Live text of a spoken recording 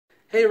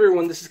Hey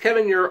everyone, this is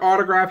Kevin, your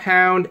autograph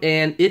hound,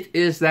 and it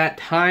is that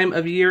time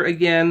of year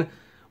again.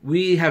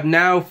 We have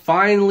now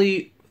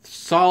finally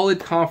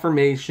solid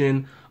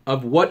confirmation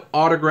of what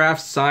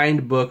autographed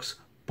signed books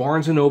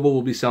Barnes & Noble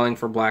will be selling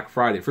for Black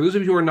Friday. For those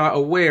of you who are not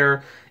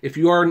aware, if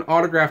you are an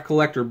autograph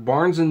collector,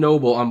 Barnes &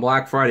 Noble on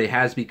Black Friday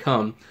has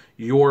become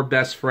your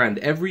best friend.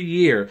 Every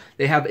year,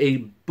 they have a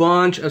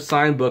bunch of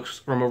signed books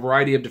from a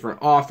variety of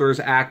different authors,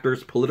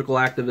 actors, political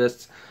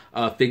activists,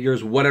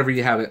 figures, whatever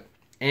you have it.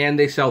 And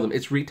they sell them.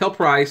 It's retail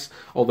price,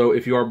 although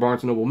if you are a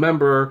Barnes & Noble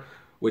member,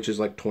 which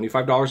is like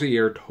 $25 a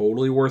year,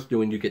 totally worth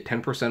doing, you get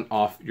 10%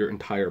 off your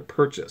entire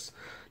purchase.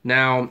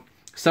 Now,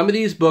 some of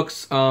these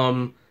books,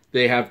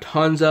 they have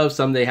tons of,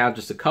 some they have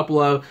just a couple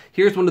of.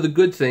 Here's one of the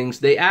good things.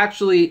 They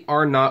actually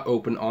are not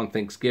open on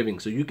Thanksgiving.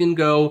 So you can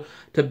go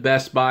to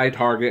Best Buy,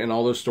 Target, and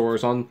all those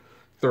stores on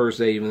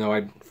Thursday, even though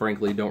I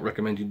frankly don't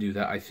recommend you do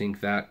that. I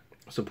think that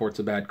supports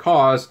a bad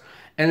cause.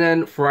 And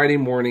then Friday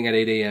morning at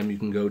 8 a.m. you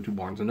can go to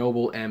Barnes &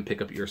 Noble and pick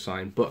up your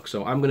signed book.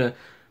 So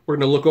we're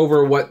gonna look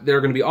over what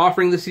they're gonna be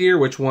offering this year,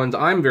 which ones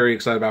I'm very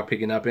excited about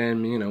picking up,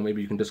 and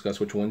maybe you can discuss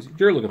which ones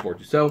you're looking forward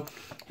to. So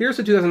here's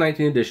the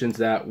 2019 editions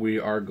that we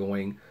are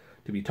going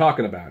to be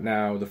talking about.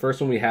 Now, the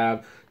first one we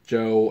have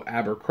Joe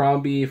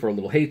Abercrombie for A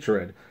Little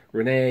Hatred,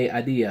 Renee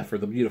Adia for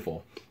The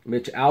Beautiful,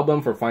 Mitch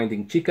Albom for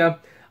Finding Chica,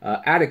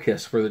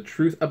 Atticus for The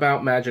Truth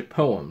About Magic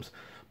Poems,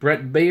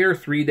 Brett Baer,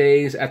 3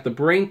 Days at the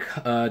Brink,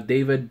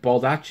 David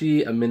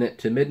Baldacci, A Minute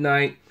to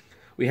Midnight.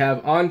 We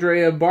have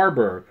Andrea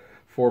Barber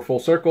for Full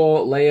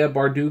Circle, Leia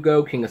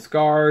Bardugo, King of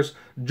Scars,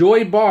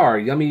 Joy Barr,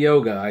 Yummy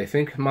Yoga. I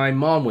think my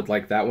mom would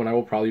like that one. I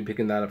will probably be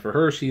picking that up for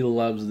her. She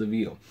loves The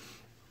View.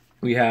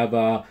 We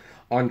have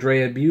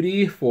Andrea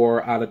Beauty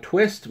for Out of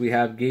Twist. We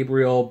have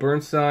Gabriel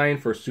Bernstein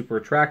for Super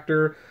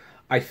Attractor.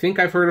 I think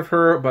I've heard of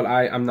her, but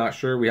I'm not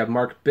sure. We have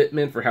Mark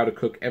Bittman for How to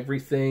Cook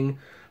Everything.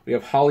 We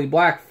have Holly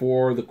Black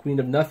for The Queen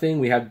of Nothing.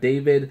 We have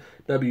David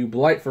W.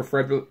 Blight for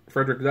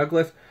Frederick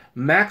Douglass.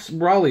 Max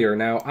Brawlier.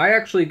 Now, I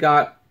actually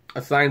got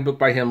a signed book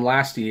by him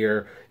last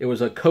year. It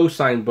was a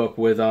co-signed book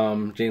with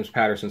James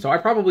Patterson. So I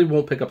probably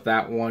won't pick up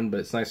that one, but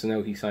it's nice to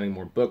know he's signing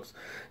more books.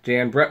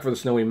 Jan Brett for The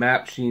Snowy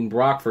Map. Sheen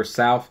Brock for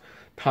South.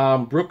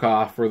 Tom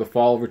Brokaw for The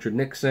Fall of Richard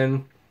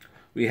Nixon.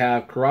 We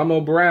have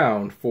Karamo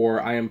Brown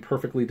for I Am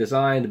Perfectly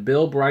Designed.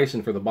 Bill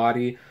Bryson for The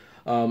Body.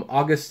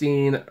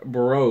 Augustine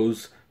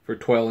Burroughs for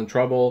Toil and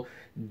Trouble,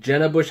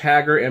 Jenna Bush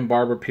Hager and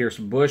Barbara Pierce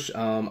Bush.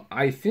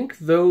 I think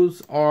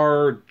those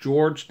are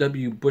George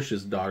W.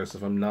 Bush's daughters,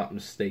 if I'm not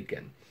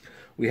mistaken.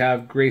 We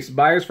have Grace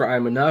Byers for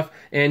I'm Enough,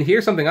 and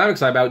here's something I'm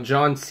excited about,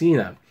 John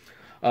Cena.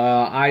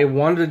 I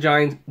wanted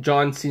a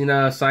John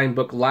Cena signed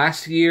book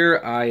last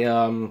year. I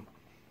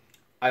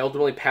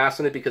ultimately passed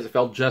on it because it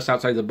fell just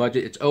outside the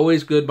budget. It's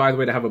always good, by the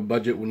way, to have a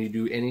budget when you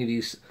do any of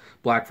these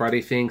Black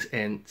Friday things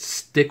and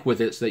stick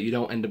with it so that you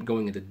don't end up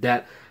going into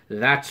debt.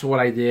 That's what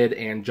I did,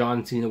 and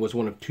John Cena was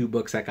one of 2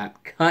 books that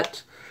got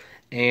cut.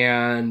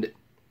 And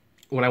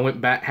when I went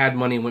back, had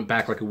money and went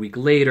back like a week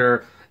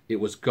later, it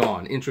was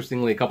gone.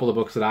 Interestingly, a couple of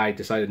books that I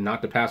decided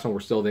not to pass on were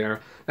still there.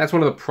 That's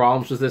one of the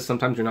problems with this.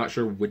 Sometimes you're not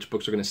sure which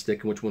books are going to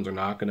stick and which ones are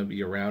not going to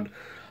be around.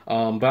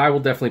 But I will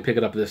definitely pick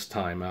it up this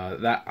time.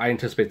 I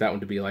anticipate that one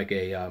to be like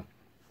a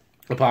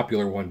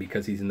popular one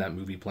because he's in that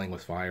movie Playing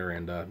with Fire,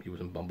 and he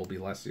was in Bumblebee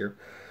last year.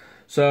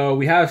 So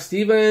we have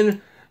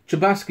Stephen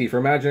Chbosky for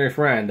Imaginary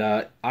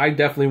Friend. I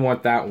definitely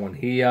want that one.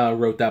 He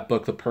wrote that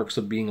book, The Perks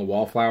of Being a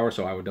Wallflower,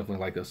 so I would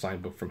definitely like a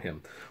signed book from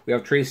him. We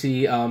have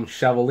Tracy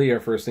Chevalier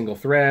for A Single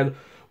Thread.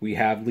 We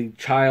have Lee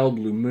Child,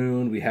 Blue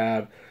Moon. We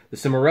have the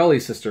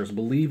Cimarelli Sisters,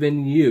 Believe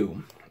in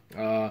You.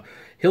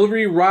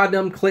 Hillary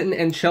Rodham Clinton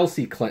and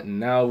Chelsea Clinton.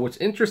 Now, what's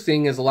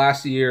interesting is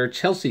last year,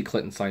 Chelsea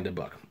Clinton signed a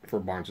book for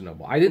Barnes &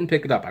 Noble. I didn't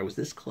pick it up. I was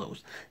this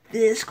close.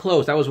 This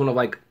close. That was one of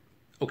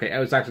I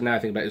was actually, now I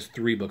think about it, it's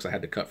 3 books I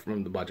had to cut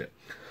from the budget.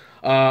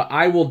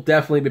 I will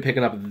definitely be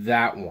picking up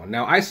that one.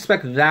 Now, I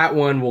suspect that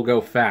one will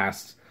go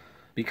fast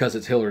because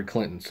it's Hillary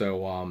Clinton.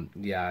 So,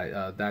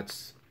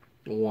 that's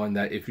one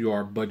that if you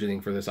are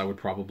budgeting for this, I would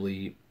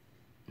probably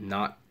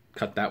not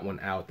cut that one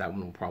out. That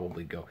one will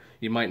probably go.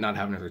 You might not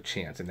have another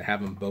chance. And to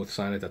have them both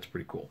sign it, that's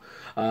pretty cool.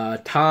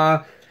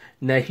 Ta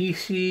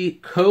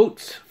Nahishi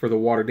Coates for The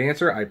Water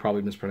Dancer. I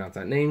probably mispronounced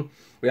that name.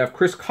 We have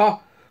Chris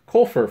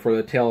Colfer for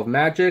The Tale of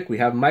Magic. We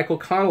have Michael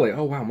Connolly.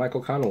 Oh, wow,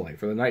 Michael Connolly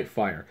for The Night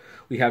Fire.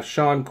 We have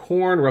Sean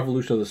Korn,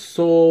 Revolution of the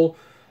Soul.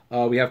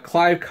 We have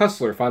Clive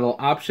Cussler, Final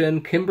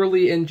Option.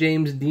 Kimberly and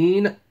James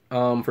Dean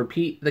for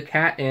Pete the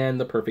Cat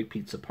and The Perfect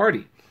Pizza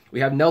Party.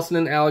 We have Nelson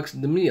and Alex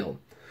DeMille.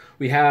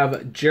 We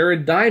have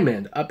Jared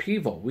Diamond,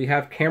 Upheaval. We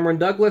have Cameron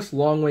Douglas,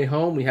 Long Way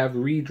Home. We have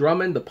Ree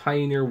Drummond, The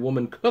Pioneer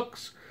Woman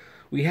Cooks.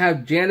 We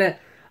have Janet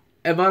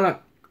Evanich,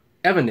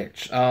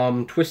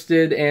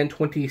 Twisted and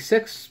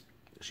 26.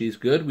 She's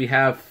good. We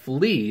have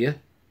Flea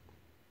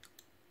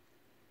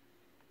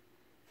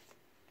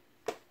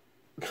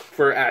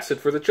for Acid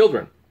for the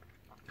Children.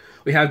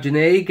 We have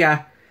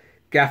Janae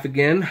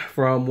Gaffigan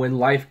from When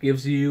Life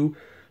Gives You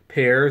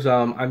Pears.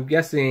 I'm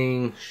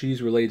guessing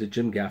she's related to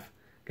Jim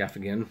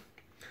Gaffigan.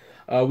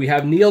 We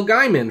have Neil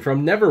Gaiman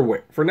from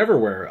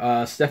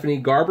Neverwhere. Stephanie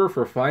Garber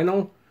for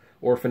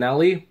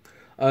Finale.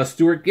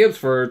 Stuart Gibbs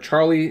for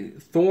Charlie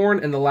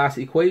Thorne and The Last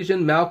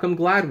Equation. Malcolm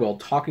Gladwell,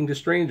 Talking to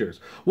Strangers.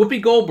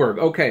 Whoopi Goldberg.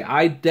 Okay,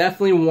 I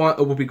definitely want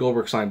a Whoopi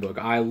Goldberg signed book.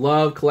 I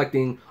love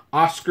collecting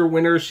Oscar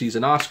winners. She's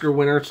an Oscar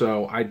winner,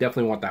 so I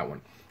definitely want that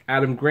one.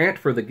 Adam Grant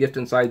for The Gift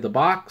Inside the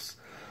Box.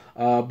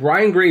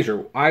 Brian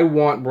Grazer. I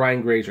want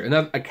Brian Grazer.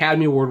 Another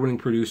Academy Award-winning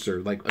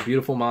producer. Like A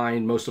Beautiful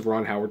Mind, most of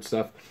Ron Howard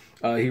stuff.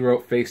 He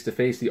wrote Face to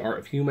Face, The Art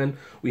of Human.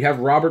 We have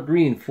Robert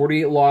Greene,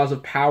 48 Laws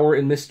of Power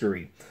and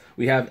Mystery.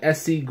 We have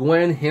S.C.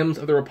 Gwynn, Hymns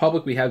of the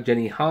Republic. We have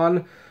Jenny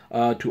Han,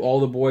 To All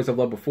the Boys I've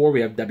Loved Before.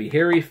 We have Debbie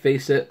Harry,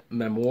 Face It,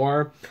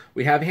 Memoir.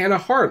 We have Hannah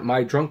Hart,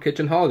 My Drunk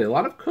Kitchen Holiday. A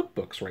lot of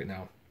cookbooks right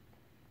now.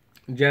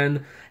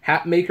 Jen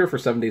Hatmaker for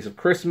 7 Days of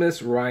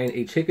Christmas. Ryan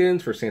H.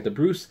 Higgins for Santa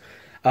Bruce.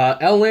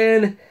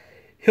 Ellen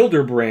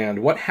Hilderbrand,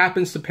 What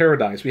Happens to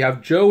Paradise. We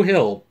have Joe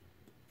Hill,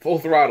 Full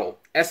Throttle.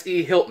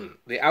 S.E. Hilton,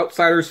 The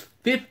Outsiders'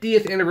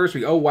 50th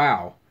anniversary. Oh,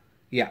 wow.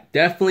 Yeah,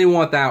 definitely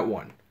want that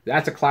one.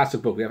 That's a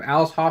classic book. We have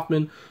Alice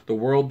Hoffman, The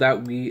World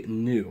That We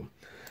Knew.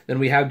 Then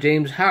we have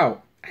James Howie.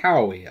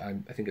 I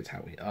think it's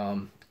Howie.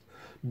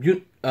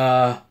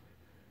 Bunicula,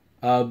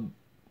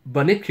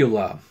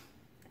 40th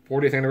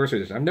anniversary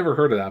edition. I've never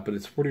heard of that, but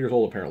it's 40 years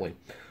old apparently.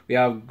 We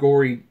have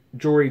Jory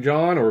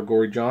John,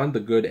 The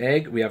Good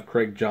Egg. We have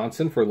Craig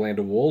Johnson for Land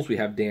of Wolves. We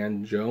have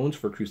Dan Jones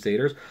for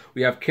Crusaders.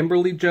 We have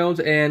Kimberly Jones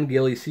and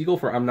Gilly Siegel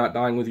for I'm Not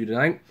Dying With You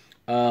Tonight.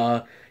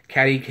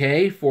 Caddy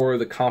K for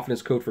The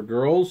Confidence Code for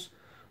Girls.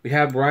 We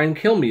have Brian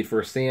Kilmeade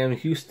for Sam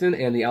Houston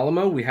and The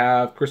Alamo. We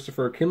have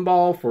Christopher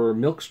Kimball for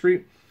Milk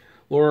Street.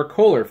 Laura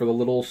Kohler for The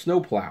Little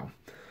Snowplow.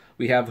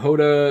 We have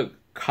Hoda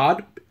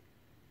Kod.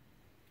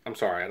 I'm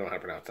sorry, I don't know how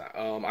to pronounce that.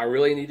 I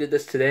really needed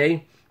this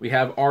today. We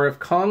have R.F.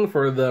 Kong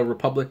for The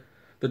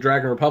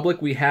Dragon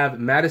Republic. We have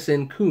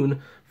Madison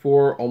Kuhn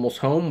for Almost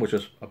Home, which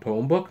is a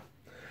poem book.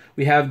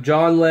 We have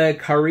John Le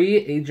Carre,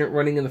 Agent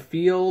Running in the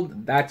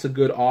Field. That's a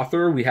good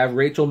author. We have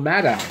Rachel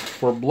Maddow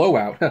for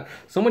Blowout.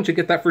 Someone should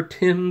get that for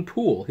Tim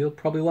Poole. He'll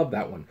probably love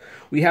that one.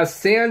 We have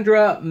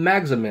Sandra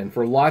Magzaman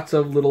for Lots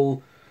of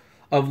Love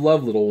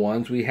Little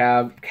Ones. We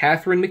have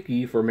Catherine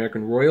McGee for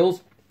American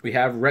Royals. We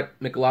have Rhett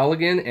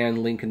McLaughlin and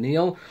Lincoln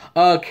Neal.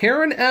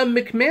 Karen M.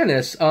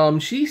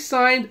 McManus, she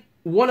signed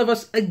One of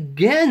Us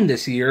again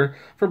this year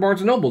for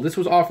Barnes & Noble. This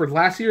was offered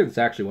last year. It's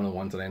actually one of the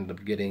ones that I ended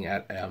up getting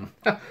at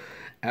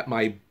at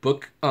my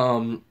book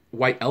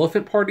White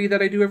Elephant party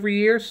that I do every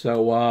year.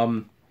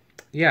 So,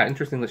 yeah,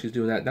 interesting that she's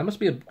doing that. That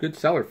must be a good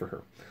seller for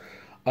her.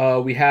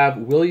 We have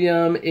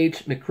William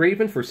H.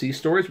 McRaven for Sea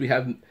Stories. We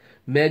have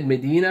Med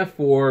Medina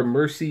for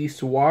Mercy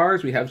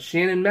Suarez. We have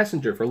Shannon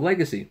Messenger for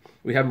Legacy.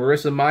 We have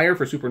Marissa Meyer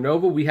for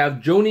Supernova. We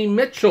have Joni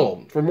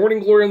Mitchell for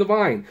Morning Glory on the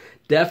Vine.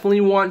 Definitely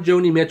want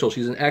Joni Mitchell.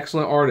 She's an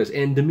excellent artist.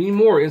 And Demi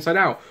Moore, Inside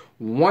Out.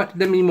 Want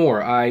Demi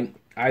Moore. I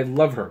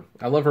love her.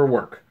 I love her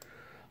work.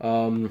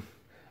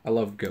 I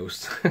love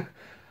Ghosts.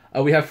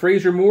 We have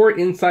Fraser Moore,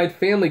 Inside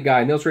Family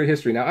Guy, Illustrated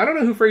History. Now, I don't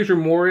know who Fraser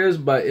Moore is,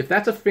 but if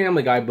that's a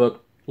Family Guy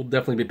book, we'll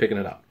definitely be picking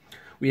it up.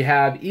 We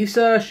have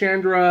Issa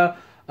Chandra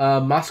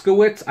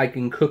Moskowitz, I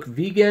Can Cook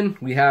Vegan.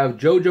 We have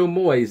Jojo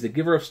Moyes, The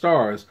Giver of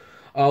Stars.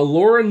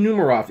 Laura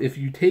Numeroff, If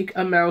You Take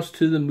a Mouse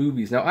to the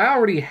Movies. Now, I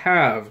already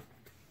have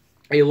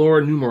a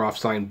Laura Numeroff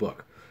signed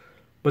book,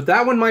 but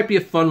that one might be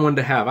a fun one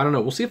to have. I don't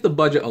know. We'll see if the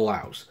budget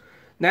allows.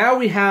 Now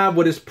we have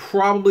what is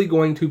probably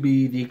going to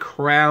be the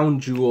crown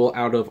jewel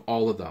out of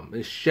all of them.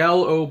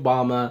 Michelle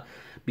Obama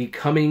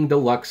Becoming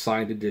Deluxe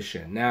Signed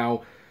Edition.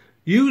 Now,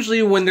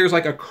 usually when there's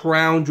like a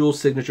crown jewel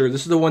signature,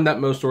 this is the one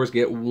that most stores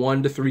get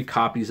 1 to 3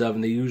 copies of,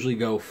 and they usually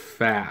go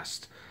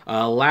fast.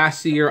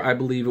 Last year, I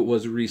believe it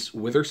was Reese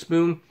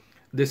Witherspoon.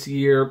 This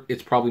year,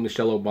 it's probably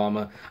Michelle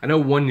Obama. I know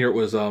one year it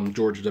was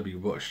George W.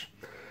 Bush.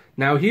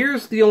 Now,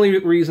 here's the only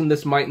reason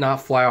this might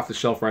not fly off the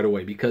shelf right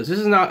away, because this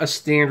is not a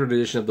standard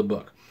edition of the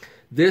book.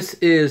 This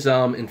is,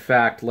 in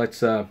fact,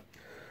 let's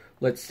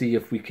see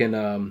if we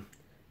can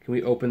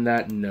we open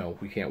that? No,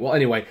 we can't. Well,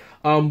 anyway,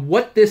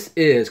 what this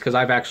is, because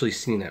I've actually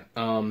seen it,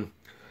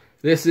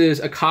 this is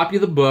a copy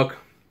of the book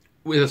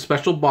with a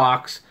special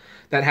box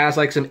that has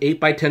like some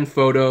 8x10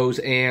 photos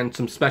and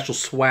some special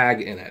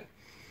swag in it.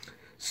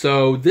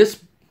 So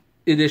this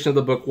edition of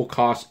the book will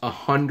cost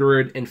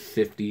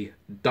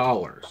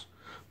 $150.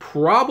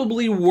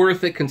 Probably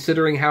worth it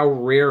considering how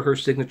rare her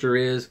signature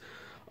is.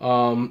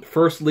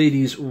 First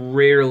ladies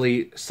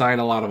rarely sign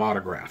a lot of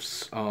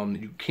autographs.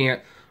 You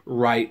can't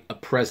write a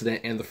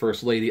president and the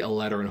first lady a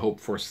letter and hope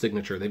for a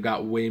signature. They've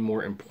got way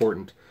more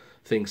important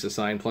things to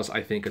sign. Plus,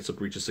 I think it's a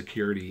breach of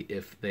security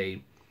if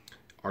they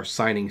are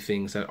signing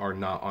things that are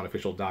not on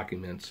official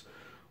documents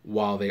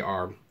while they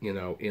are, you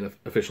know, in an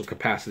official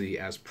capacity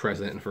as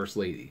president and first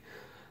lady.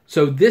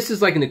 So this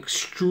is like an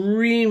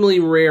extremely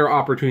rare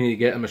opportunity to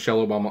get a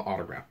Michelle Obama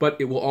autograph, but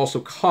it will also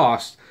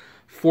cost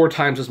 4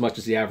 times as much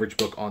as the average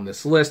book on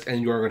this list,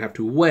 and you are going to have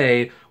to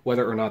weigh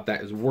whether or not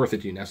that is worth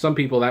it to you. Now, some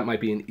people, that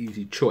might be an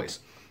easy choice,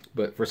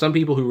 but for some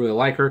people who really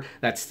like her,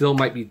 that still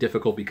might be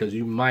difficult because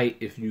you might,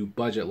 if you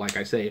budget, like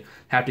I say,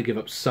 have to give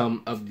up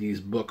some of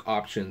these book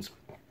options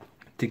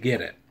to get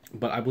it.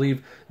 But I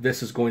believe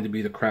this is going to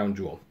be the crown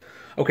jewel.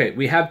 Okay,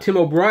 we have Tim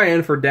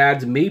O'Brien for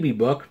Dad's Maybe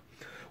book.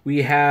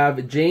 We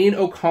have Jane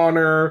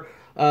O'Connor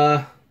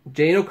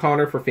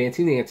for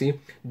Fancy Nancy.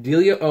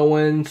 Delia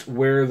Owens,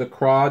 Where the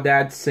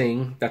Crawdads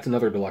Sing. That's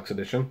another deluxe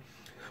edition.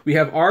 We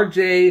have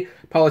R.J.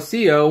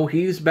 Palacio.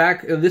 He's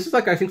back. This is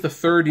like, I think, the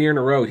third year in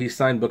a row he's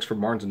signed books for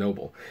Barnes &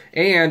 Noble.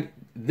 And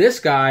this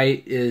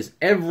guy is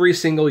every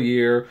single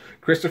year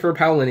Christopher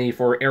Paolini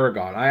for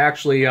Aragon. I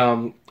actually,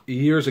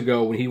 years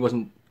ago when he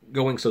wasn't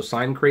going so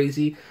sign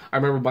crazy, I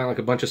remember buying like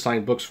a bunch of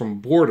signed books from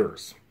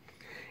Borders.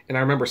 And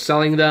I remember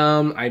selling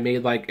them. I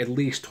made like at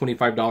least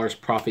 $25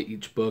 profit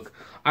each book.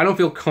 I don't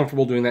feel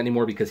comfortable doing that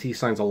anymore because he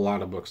signs a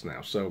lot of books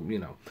now. So, you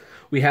know.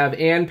 We have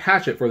Anne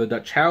Patchett for The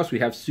Dutch House. We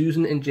have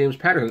Susan and James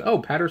Patterson. Oh,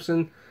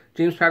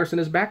 James Patterson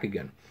is back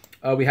again.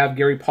 We have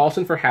Gary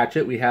Paulson for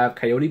Hatchet. We have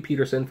Coyote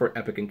Peterson for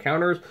Epic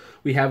Encounters.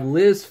 We have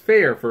Liz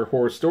Fair for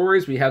Horror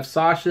Stories. We have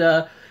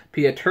Sasha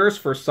Pieters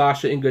for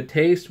Sasha in Good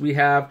Taste. We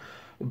have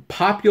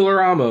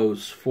Popular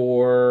Amos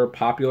for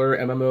Popular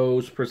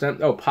MMOs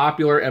Present. Oh,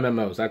 Popular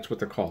MMOs. That's what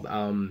they're called.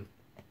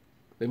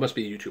 They must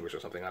be YouTubers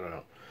or something. I don't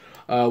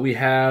know. We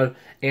have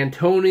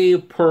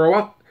Antoni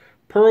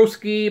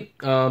Porowski,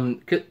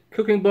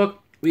 cooking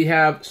book. We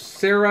have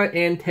Sarah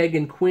and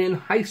Tegan Quinn,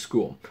 High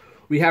School.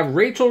 We have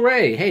Rachel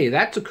Ray. Hey,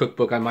 that's a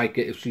cookbook I might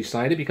get if she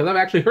signed it, because I've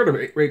actually heard of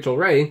Rachel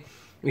Ray.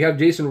 We have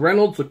Jason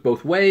Reynolds, Look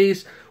Both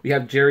Ways. We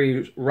have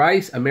Jerry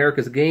Rice,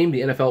 America's Game,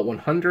 the NFL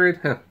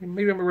 100.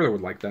 Maybe I really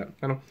would like that.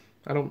 I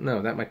don't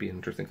know. That might be an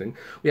interesting thing.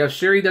 We have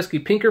Sherry Dusky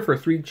Pinker for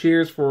Three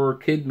Cheers for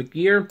Kid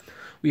McGear.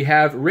 We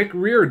have Rick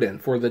Riordan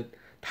for The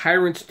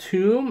Tyrant's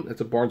Tomb.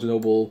 That's a Barnes &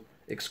 Noble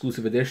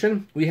exclusive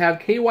edition. We have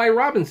K.Y.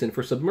 Robinson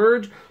for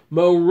Submerge.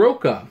 Mo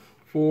Roca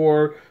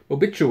for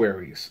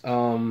Obituaries.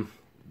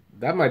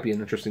 That might be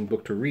an interesting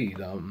book to read.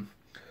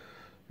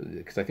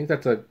 Because I think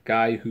that's a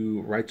guy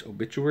who writes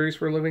obituaries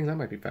for a living. That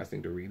might be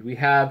fascinating to read. We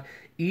have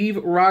Eve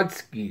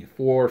Rodsky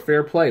for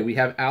Fair Play. We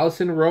have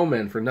Allison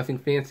Roman for Nothing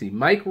Fancy.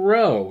 Mike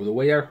Rowe, The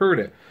Way I Heard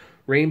It.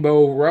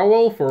 Rainbow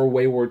Rowell for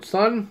Wayward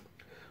Son.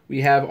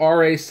 We have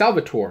R.A.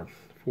 Salvatore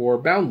for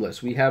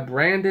Boundless. We have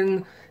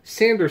Brandon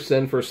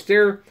Sanderson for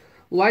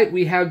Starlight.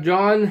 We have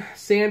John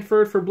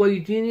Sanford for Bloody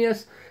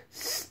Genius.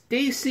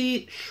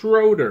 Stacy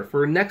Schroeder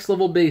for Next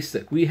Level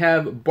Basic. We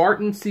have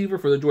Barton Seaver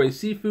for The Joy of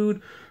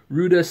Seafood.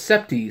 Ruda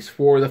Septis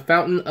for The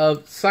Fountain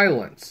of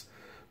Silence.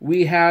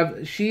 We have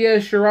Shia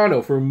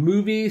Shirano for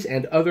Movies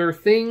and Other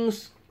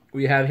Things.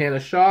 We have Hannah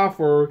Shaw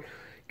for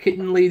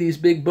Kitten Lady's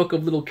Big Book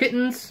of Little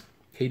Kittens.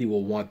 Katie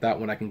will want that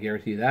one, I can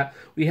guarantee that.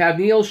 We have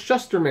Neil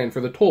Shusterman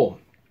for The Toll.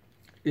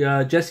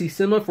 Jesse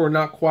Sima for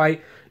Not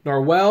Quite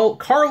Narwhal.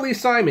 Carly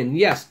Simon,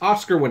 yes,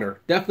 Oscar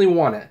winner. Definitely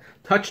want it.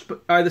 Touched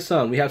by the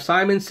Sun. We have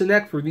Simon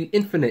Sinek for The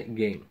Infinite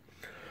Game.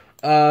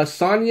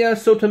 Sonia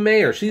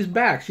Sotomayor, she's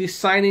back. She's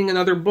signing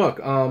another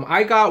book.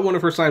 I got one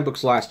of her signed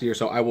books last year,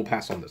 so I will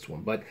pass on this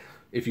one. But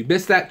if you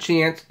missed that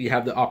chance, you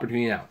have the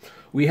opportunity now.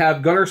 We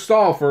have Gunnar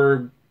Stahl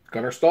for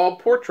Gunnar Stahl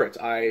Portraits.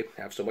 I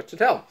have so much to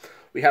tell.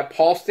 We have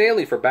Paul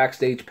Stanley for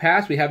Backstage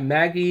Pass. We have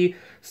Maggie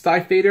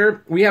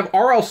Stiefvater. We have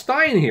R.L.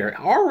 Stein here.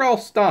 R.L.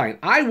 Stein.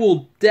 I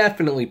will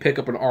definitely pick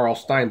up an R.L.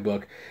 Stein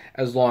book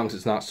as long as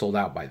it's not sold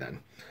out by then.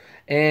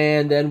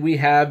 And then we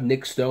have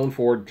Nick Stone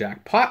for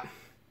Jackpot.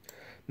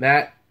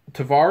 Matt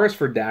Tavares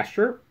for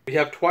Dasher. We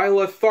have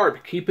Twyla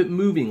Tharp, Keep It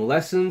Moving,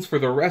 Lessons for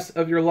the Rest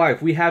of Your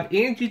Life. We have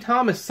Angie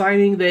Thomas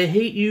signing the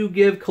Hate You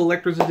Give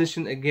Collector's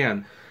Edition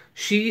again.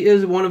 She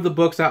is one of the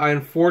books that I,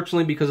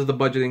 unfortunately, because of the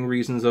budgeting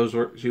reasons,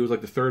 she was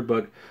like the third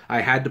book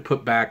I had to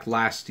put back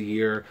last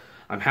year.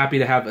 I'm happy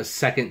to have a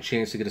second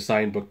chance to get a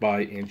signed book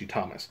by Angie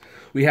Thomas.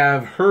 We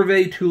have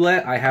Hervé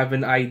Toulette, I Have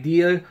an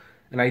Idea.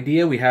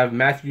 We have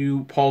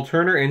Matthew Paul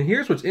Turner. And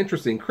here's what's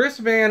interesting. Chris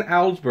Van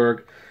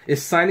Allsburg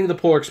is signing the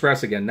Polar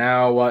Express again.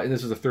 Now, and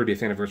this is the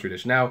 30th anniversary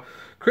edition. Now,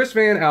 Chris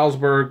Van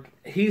Allsburg,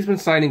 he's been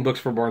signing books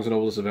for Barnes &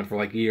 Noble this event for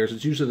like years.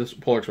 It's usually the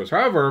Polar Express.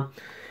 However,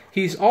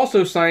 he's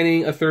also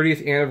signing a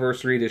 30th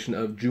anniversary edition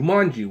of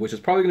Jumanji, which is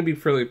probably going to be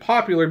fairly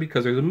popular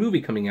because there's a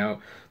movie coming out.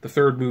 The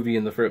third movie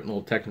in the,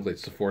 well, technically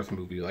it's the fourth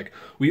movie. Like,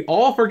 we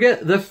all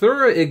forget The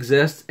Thura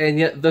exists, and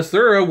yet The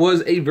Thura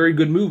was a very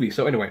good movie.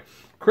 So anyway,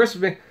 Chris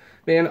Van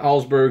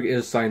Allsburg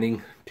is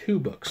signing 2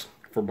 books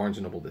for Barnes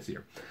 & Noble this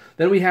year.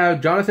 Then we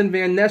have Jonathan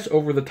Van Ness,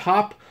 Over the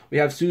Top. We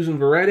have Susan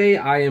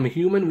Verrette, I Am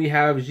Human. We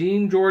have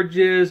Jean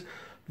Georges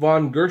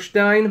von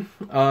Gerstein,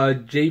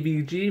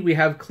 JVG. We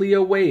have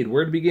Cleo Wade,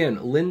 Where to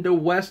Begin. Linda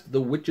West,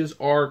 The Witches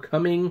Are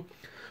Coming.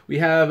 We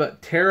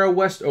have Tara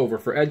Westover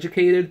for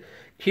Educated.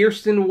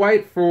 Kirsten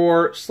White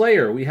for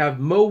Slayer. We have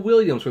Mo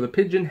Williams for The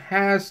Pigeon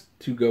Has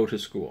to Go to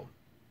School.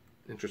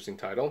 Interesting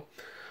title.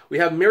 We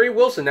have Mary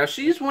Wilson. Now,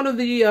 she's one of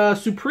the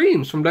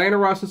Supremes from Diana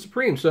Ross and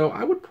Supreme, so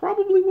I would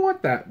probably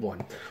want that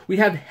one. We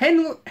have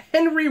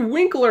Henry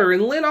Winkler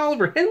and Lynn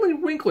Oliver. Henry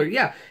Winkler,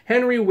 yeah.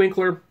 Henry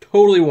Winkler,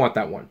 totally want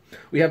that one.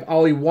 We have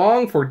Ollie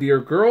Wong for Dear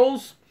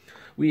Girls.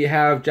 We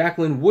have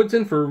Jacqueline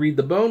Woodson for Read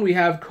the Bone. We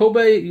have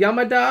Kobe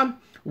Yamada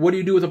What Do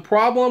You Do With a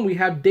Problem? We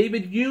have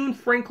David Yoon,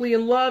 Frankly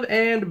in Love,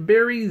 and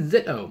Barry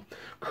Zitto.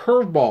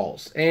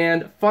 Curveballs.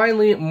 And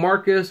finally,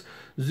 Marcus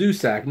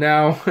Zusak.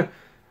 Now,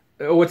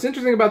 what's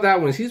interesting about that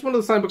one is he's one of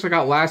the signed books I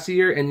got last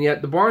year, and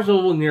yet the Barnes &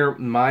 Noble near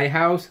my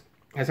house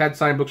has had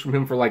signed books from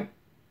him for, like,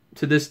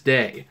 to this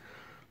day.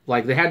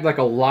 Like, they had, like,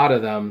 a lot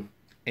of them,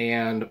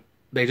 and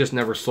they just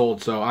never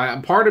sold. So,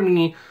 part of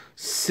me,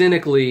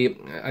 cynically,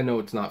 I know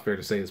it's not fair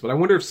to say this, but I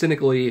wonder if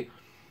cynically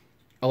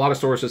a lot of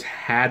stores just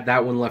had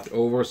that one left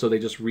over, so they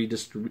just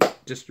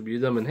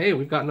redistribute them, and hey,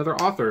 we've got another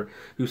author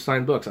who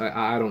signed books.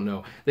 I don't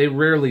know. They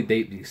rarely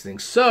date these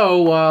things.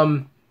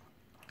 So,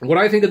 what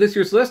I think of this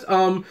year's list,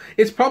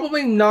 it's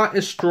probably not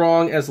as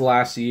strong as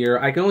last year.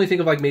 I can only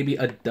think of like maybe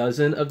a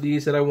dozen of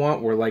these that I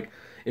want, where like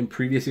in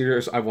previous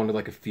years I've wanted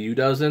like a few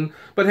dozen.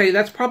 But hey,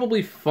 that's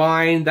probably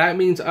fine. That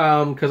means,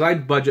 because I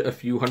budget a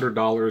few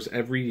 $100s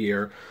every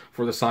year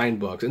for the signed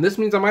books, and this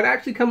means I might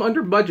actually come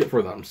under budget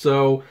for them.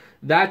 So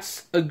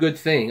that's a good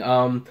thing.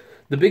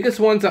 The biggest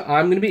ones that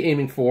I'm going to be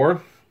aiming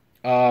for,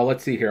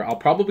 let's see here. I'll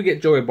probably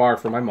get Joey Barr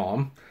for my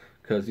mom,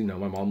 because, you know,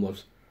 my mom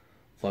loves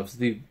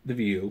the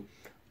View.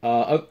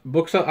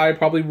 Books that I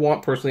probably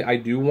want personally, I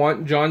do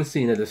want John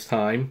Cena this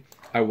time.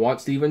 I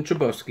want Stephen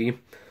Chbosky.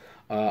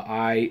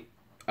 I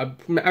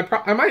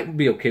might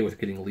be okay with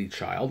getting Lee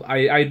Child.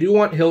 I do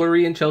want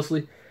Hillary and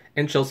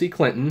Chelsea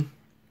Clinton.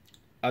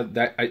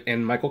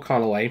 And Michael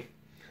Connolly.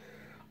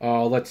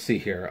 Let's see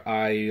here.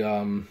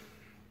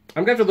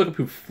 I'm gonna have to look up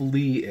who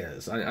Flea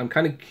is. I'm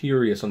kind of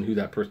curious on who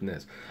that person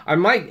is.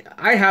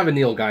 I have a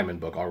Neil Gaiman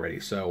book already,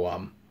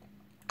 so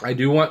I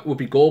do want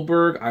Whoopi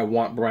Goldberg. I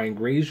want Brian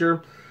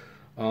Grazer.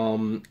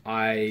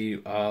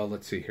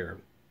 Let's see here.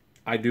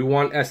 I do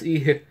want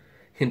S.E.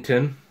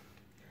 Hinton.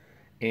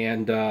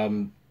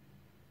 And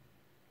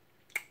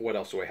what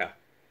else do I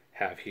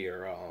have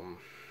here?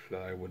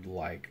 That I would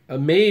like.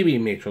 Maybe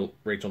Rachel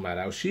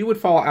Maddow. She would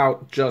fall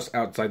out just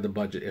outside the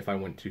budget if I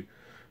went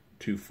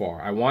too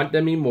far. I want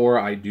Demi Moore.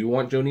 I do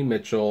want Joni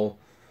Mitchell.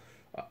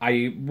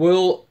 I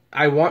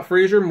want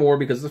Fraser Moore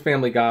because of the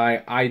Family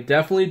Guy. I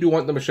definitely do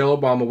want the Michelle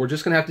Obama. We're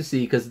just going to have to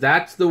see, because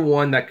that's the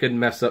one that could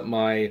mess up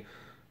my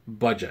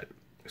budget,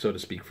 so to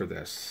speak, for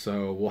this.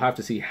 So we'll have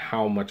to see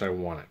how much I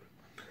want it.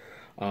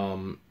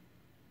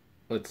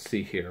 Let's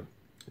see here.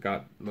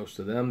 Got most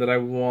of them that I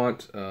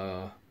want.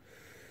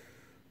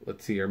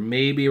 Let's see here.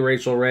 Maybe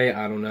Rachel Ray.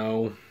 I don't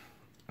know.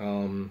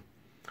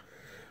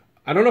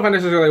 I don't know if I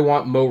necessarily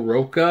want Mo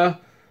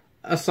Roca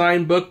a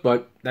signed book,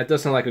 but that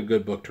does sound like a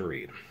good book to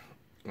read.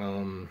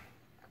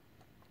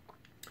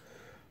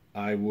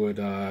 I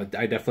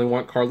definitely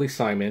want Carly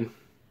Simon.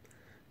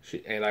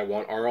 And I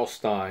want R.L.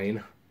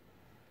 Stine.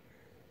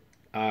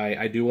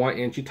 I do want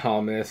Angie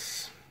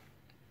Thomas.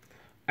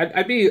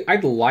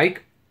 I'd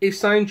like a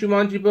signed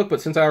Jumanji book, but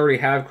since I already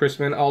have Chris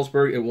Van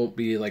Allsburg, it won't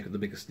be like the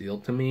biggest deal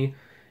to me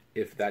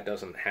if that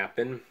doesn't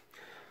happen.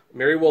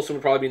 Mary Wilson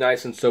would probably be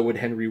nice, and so would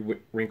Henry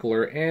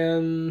Winkler.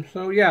 And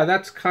so, yeah,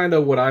 that's kind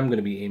of what I'm going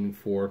to be aiming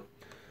for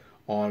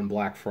on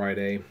Black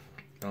Friday.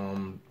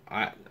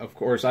 Of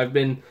course,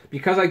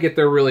 because I get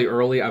there really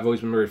early, I've always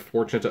been very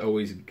fortunate to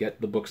always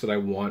get the books that I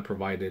want,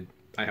 provided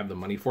I have the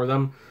money for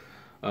them.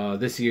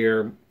 This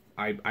year,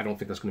 I don't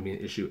think that's going to be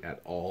an issue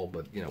at all,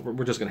 but, you know,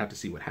 we're just going to have to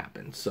see what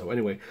happens. So,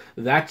 anyway,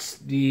 that's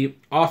the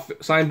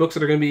signed books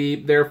that are going to be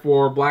there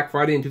for Black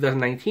Friday in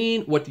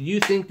 2019. What do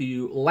you think? Do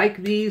you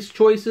like these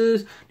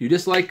choices? Do you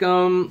dislike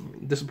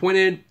them?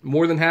 Disappointed?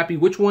 More than happy?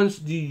 Which ones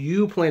do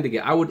you plan to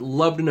get? I would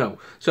love to know.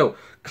 So,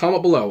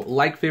 comment below.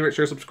 Like, favorite,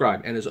 share,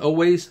 subscribe. And as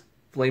always,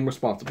 flame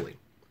responsibly.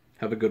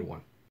 Have a good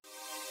one.